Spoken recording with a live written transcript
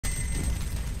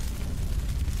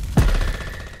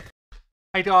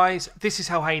Hey guys, this is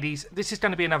Hell Hades. This is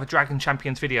going to be another Dragon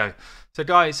Champions video. So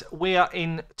guys, we are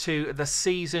into the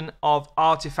season of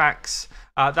artifacts.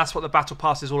 That's what the Battle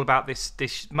Pass is all about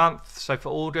this month. So for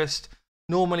August,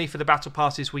 normally for the Battle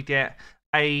Passes we get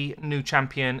a new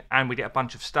champion and we get a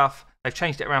bunch of stuff. They've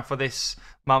changed it around for this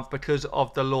month because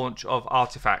of the launch of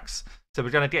artifacts. So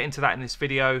we're going to get into that in this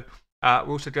video. We're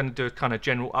also going to do a kind of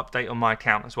general update on my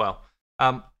account as well.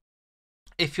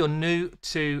 If you're new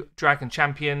to Dragon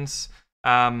Champions,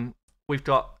 we've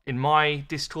got, in my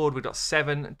Discord, we've got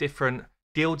 7 different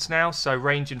guilds now, so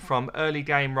ranging from early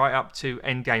game right up to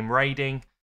end game raiding.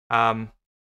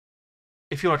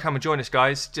 If you want to come and join us,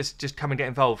 guys, just come and get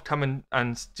involved. Come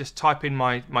and just type in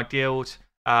my guild,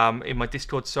 in my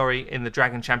Discord, sorry, in the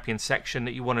Dragon Champions section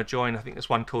that you want to join. I think there's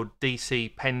one called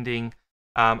DC Pending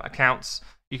Accounts.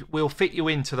 We'll fit you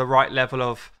into the right level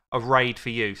of raid for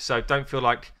you, so don't feel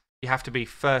like you have to be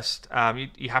first,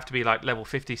 you have to be like level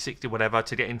 50, 60, whatever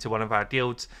to get into one of our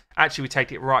guilds. Actually, we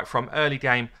take it right from early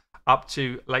game up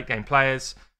to late game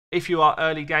players. If you are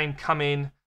early game, come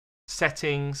in,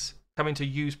 settings, come into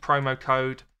use promo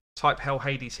code, type Hell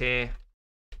Hades here,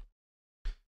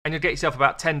 and you'll get yourself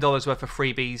about $10 worth of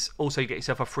freebies. Also, you get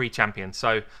yourself a free champion.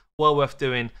 So, well worth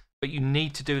doing, but you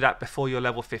need to do that before you're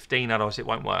level 15, otherwise it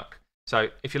won't work. So,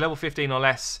 if you're level 15 or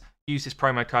less, use this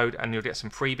promo code and you'll get some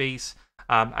freebies.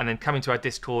 And then come into our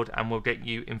Discord and we'll get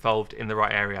you involved in the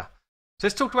right area. So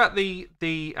let's talk about the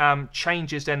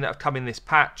changes then that have come in this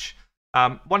patch.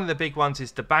 One of the big ones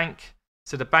is the bank.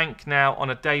 So the bank now on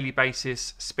a daily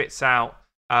basis spits out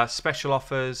special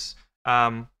offers.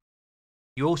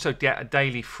 You also get a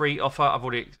daily free offer. I've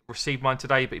already received mine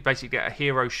today, but you basically get a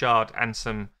hero shard and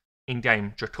some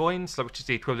in-game Dracoins, which is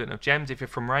the equivalent of gems if you're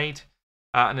from Raid.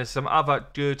 And there's some other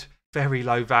good, very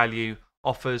low value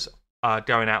offers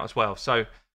going out as well. So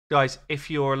guys, if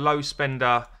you're a low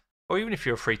spender or even if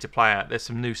you're a free to player, there's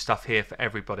some new stuff here for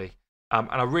everybody. And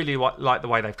I really like the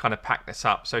way they've kind of packed this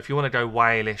up. So if you want to go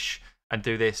whalish and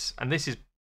do this, and this is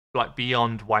like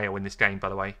beyond whale in this game, by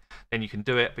the way, then you can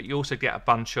do it. But you also get a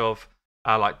bunch of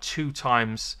like 2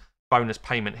 times bonus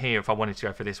payment here if I wanted to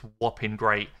go for this whopping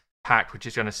great pack, which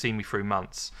is going to see me through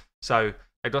months. So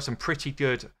they've got some pretty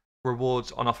good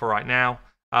rewards on offer right now.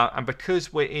 And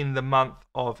because we're in the month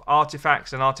of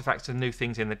artifacts, and artifacts are new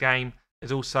things in the game,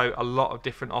 there's also a lot of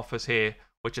different offers here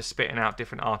which are spitting out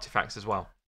different artifacts as well.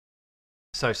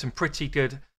 So some pretty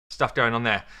good stuff going on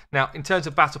there. Now, in terms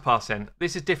of Battle Pass then,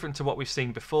 this is different to what we've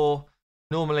seen before.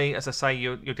 Normally, as I say,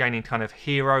 you're gaining kind of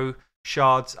hero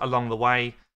shards along the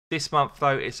way. This month,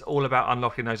 though, it's all about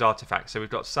unlocking those artifacts. So we've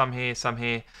got some here, some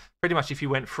here. Pretty much if you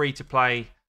went free to play,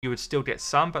 you would still get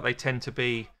some, but they tend to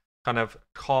be kind of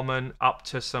common up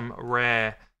to some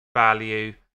rare value.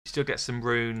 You still get some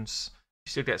runes.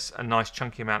 You still get a nice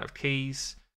chunky amount of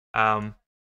keys. And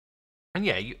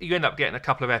yeah, you end up getting a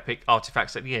couple of epic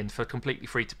artifacts at the end for completely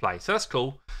free to play. So that's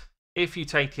cool. If you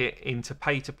take it into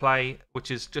pay to play, which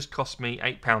has just cost me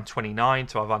 £8.29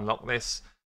 to have unlocked this,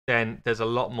 then there's a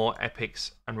lot more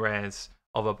epics and rares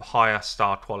of a higher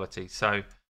star quality. So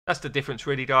that's the difference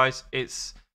really, guys.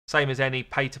 It's same as any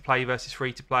pay to play versus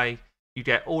free to play. You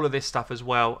get all of this stuff as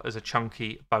well as a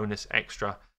chunky bonus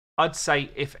extra. I'd say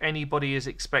if anybody is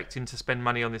expecting to spend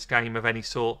money on this game of any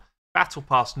sort, Battle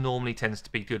Pass normally tends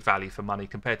to be good value for money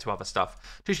compared to other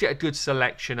stuff. Just get a good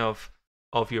selection of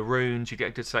your runes, you get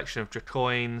a good selection of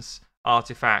Dracoins,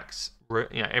 artifacts,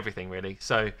 everything really.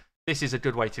 So this is a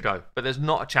good way to go. But there's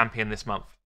not a champion this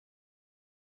month.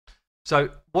 So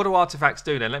what do artifacts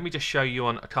do then? Let me just show you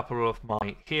on a couple of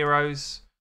my heroes.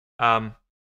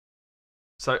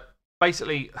 So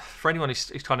basically, for anyone who's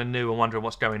kind of new and wondering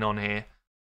what's going on here,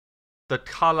 the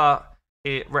colour,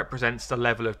 it represents the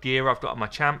level of gear I've got on my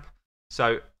champ.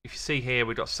 So if you see here,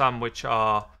 we've got some which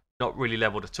are not really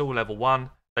leveled at all, level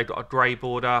 1. They've got a grey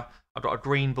border. I've got a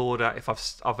green border if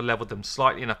I've leveled them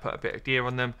slightly and I put a bit of gear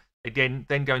on them. They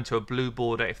then go into a blue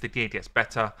border if the gear gets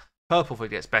better, purple if it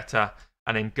gets better,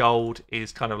 and then gold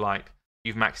is kind of like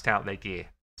you've maxed out their gear.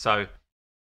 So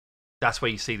that's where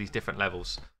you see these different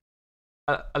levels.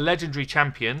 A legendary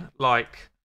champion like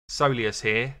Solius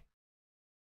here,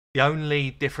 the only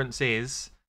difference is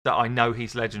that I know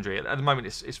he's legendary. At the moment,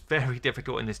 it's very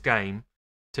difficult in this game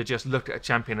to just look at a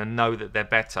champion and know that they're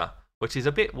better, which is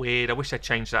a bit weird. I wish they'd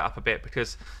changed that up a bit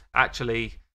because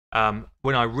actually,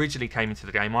 when I originally came into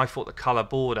the game, I thought the colour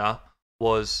border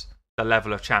was the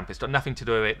level of champ. It's got nothing to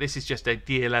do with it. This is just a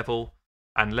gear level,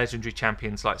 and legendary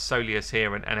champions like Solius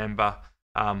here and Ember,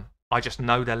 I just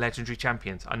know they're legendary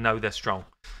champions. I know they're strong.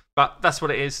 But that's what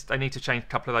it is. They need to change a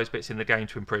couple of those bits in the game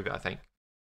to improve it, I think.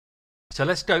 So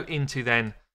let's go into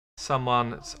then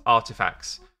someone's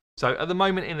artifacts. So at the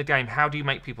moment in the game, how do you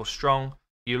make people strong?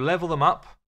 You level them up,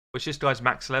 which this guy's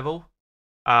max level.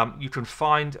 You can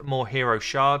find more hero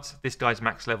shards. This guy's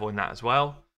max level in that as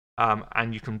well.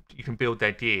 And you can build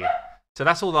their gear. So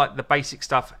that's all like the basic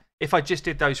stuff. If I just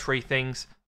did those 3 things,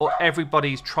 or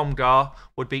everybody's Tromgar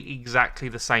would be exactly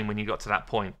the same when you got to that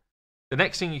point. The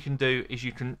next thing you can do is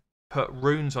you can put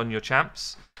runes on your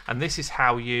champs, and this is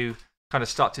how you kind of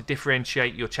start to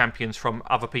differentiate your champions from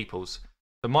other people's.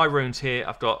 So my runes here,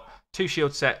 I've got 2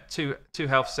 shield set, 2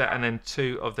 health set, and then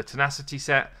 2 of the tenacity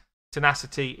set.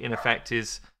 Tenacity, in effect,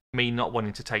 is me not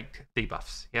wanting to take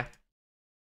debuffs, yeah?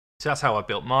 So that's how I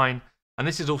built mine. And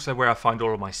this is also where I find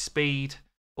all of my speed,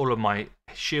 all of my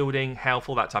shielding, health,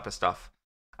 all that type of stuff.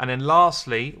 And then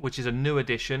lastly, which is a new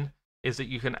addition, is that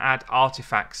you can add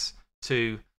artifacts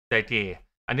to their gear.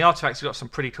 And the artifacts have got some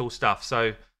pretty cool stuff.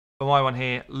 So for my one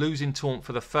here, losing taunt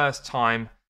for the first time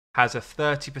has a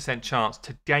 30% chance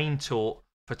to gain taunt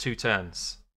for 2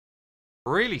 turns.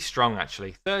 Really strong,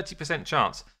 actually. 30%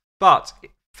 chance. But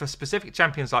for specific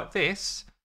champions like this,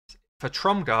 for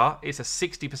Tromgar, it's a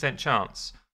 60%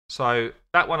 chance. So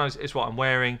that one is what I'm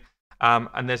wearing.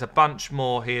 And there's a bunch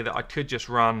more here that I could just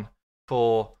run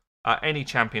for any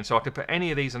champion. So I could put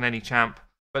any of these on any champ.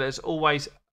 But there's always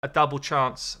a double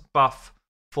chance buff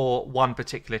for one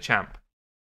particular champ.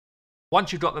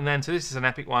 Once you've got them then, so this is an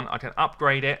epic one, I can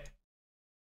upgrade it.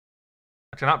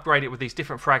 I can upgrade it with these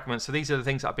different fragments. So these are the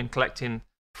things that I've been collecting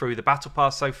through the battle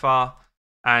pass so far.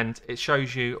 And it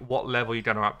shows you what level you're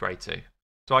going to upgrade to.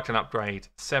 So I can upgrade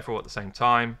several at the same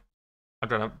time. I'm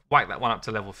going to whack that one up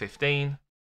to level 15.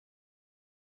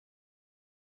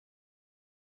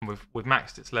 We've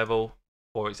maxed its level,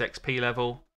 or its XP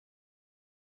level.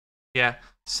 Yeah,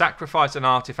 sacrifice an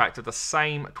artifact of the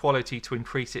same quality to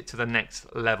increase it to the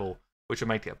next level, which will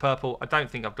make it a purple. I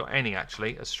don't think I've got any,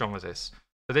 actually, as strong as this.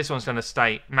 So this one's going to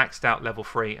stay maxed out level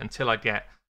 3 until I get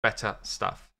better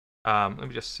stuff. Let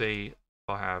me just see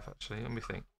if I have, actually. Let me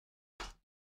think.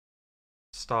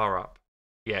 Star up.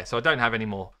 Yeah, so I don't have any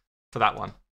more for that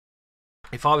one.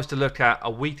 If I was to look at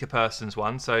a weaker person's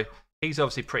one, so he's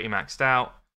obviously pretty maxed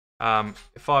out.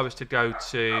 If I was to go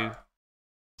to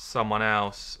someone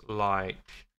else like,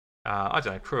 I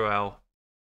don't know, Cruel.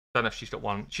 Don't know if she's got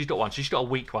one. She's got one. She's got a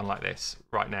weak one like this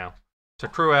right now. So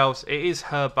Cruel's, it is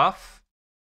her buff.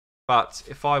 But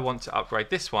if I want to upgrade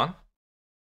this one,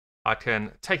 I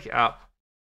can take it up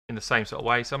in the same sort of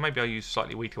way. So maybe I'll use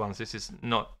slightly weaker ones. This is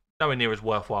nowhere near as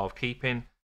worthwhile of keeping.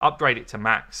 Upgrade it to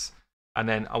max. And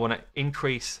then I want to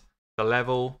increase the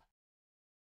level.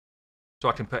 So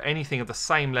I can put anything of the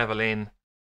same level in.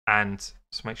 And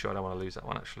just make sure I don't want to lose that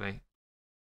one, actually.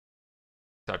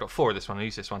 So I've got 4 of this one. I'll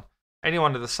use this one.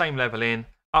 Anyone of the same level in,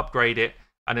 upgrade it,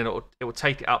 and then it will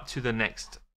take it up to the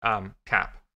next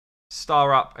cap.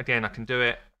 Star up, again, I can do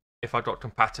it if I've got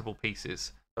compatible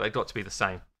pieces, but they've got to be the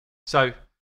same. So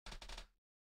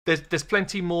there's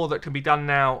plenty more that can be done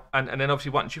now, and then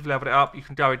obviously once you've leveled it up, you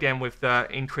can go again with the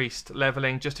increased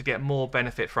leveling just to get more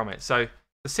benefit from it. So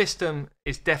the system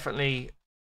is definitely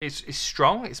is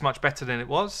strong. It's much better than it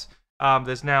was.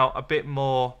 There's now a bit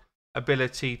more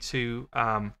ability to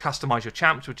customize your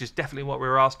champs, which is definitely what we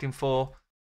were asking for.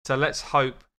 So let's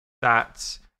hope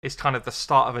that it's kind of the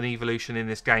start of an evolution in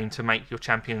this game to make your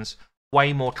champions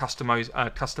way more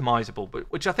customizable,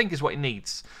 but which I think is what it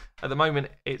needs. At the moment,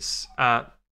 it's a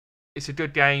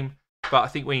good game, but I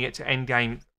think when you get to end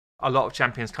game, a lot of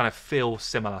champions kind of feel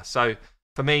similar. So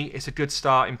for me, it's a good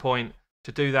starting point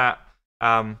to do that.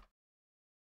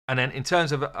 And then in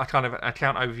terms of a kind of an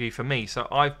account overview for me, so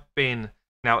I've been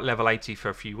now at level 80 for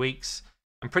a few weeks,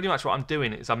 and pretty much what I'm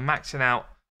doing is I'm maxing out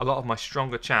a lot of my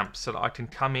stronger champs so that I can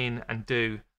come in and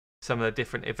do some of the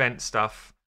different event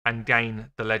stuff and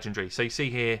gain the legendary. So you see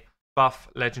here, buff,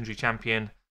 legendary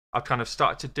champion. I've kind of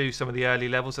started to do some of the early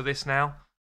levels of this now,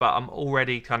 but I'm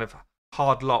already kind of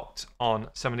hard locked on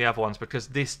some of the other ones because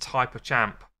this type of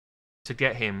champ, to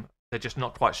get him, they're just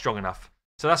not quite strong enough.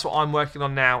 So that's what I'm working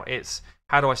on now. It's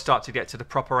how do I start to get to the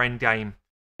proper end game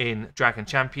in Dragon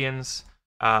Champions,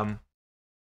 all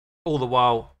the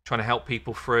while trying to help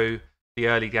people through the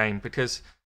early game. Because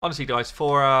honestly, guys,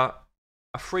 for a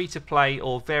free-to-play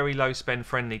or very low-spend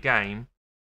friendly game,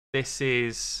 this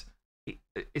is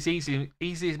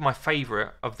easily my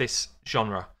favourite of this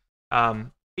genre.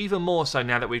 Even more so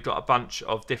now that we've got a bunch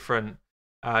of different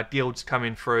guilds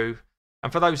coming through.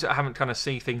 And for those that haven't kind of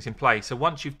seen things in play, so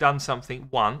once you've done something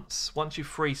once you've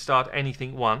free-starred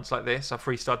anything once, like this, I've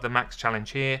free-starred the max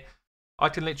challenge here, I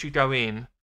can literally go in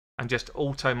and just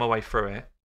auto my way through it.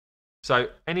 So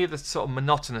any of the sort of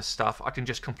monotonous stuff I can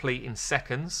just complete in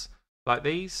seconds, like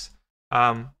these.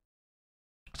 So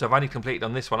I've only completed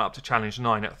on this one up to challenge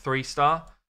 9 at 3-star,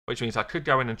 which means I could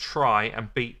go in and try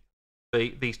and beat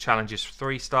these challenges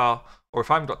 3-star, or if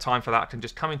I haven't got time for that, I can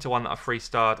just come into one that I've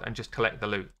 3-starred and just collect the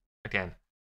loot again.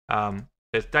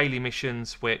 There's daily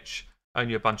missions which earn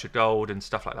you a bunch of gold and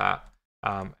stuff like that,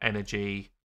 energy,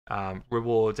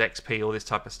 rewards, XP, all this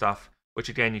type of stuff, which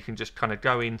again you can just kind of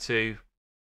go into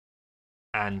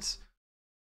and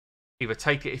either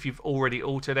take it if you've already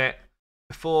altered it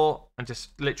before and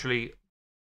just literally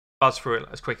buzz through it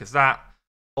as quick as that,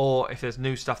 or if there's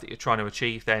new stuff that you're trying to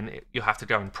achieve, then you'll have to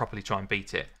go and properly try and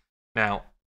beat it. Now,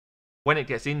 when it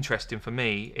gets interesting for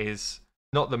me is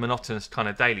not the monotonous kind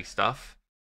of daily stuff,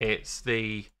 it's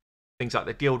the things like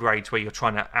the guild raids where you're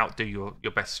trying to outdo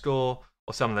your best score,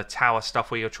 or some of the tower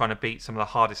stuff where you're trying to beat some of the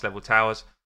hardest level towers,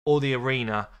 or the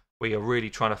arena where you're really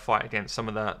trying to fight against some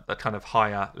of the kind of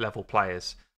higher level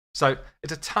players. So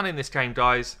it's a ton in this game,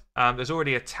 guys. There's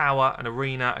already a tower, an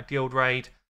arena, a guild raid.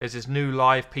 There's this new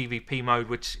live PvP mode,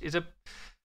 which is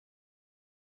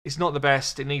it's not the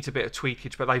best. It needs a bit of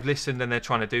tweakage, but they've listened and they're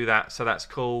trying to do that, so that's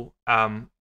cool.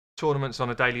 Tournaments on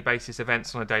a daily basis,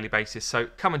 events on a daily basis. So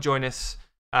come and join us.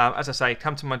 As I say,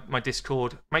 come to my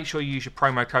Discord. Make sure you use your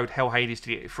promo code HellHades to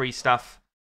get your free stuff.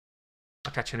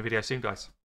 I'll catch you in a video soon, guys.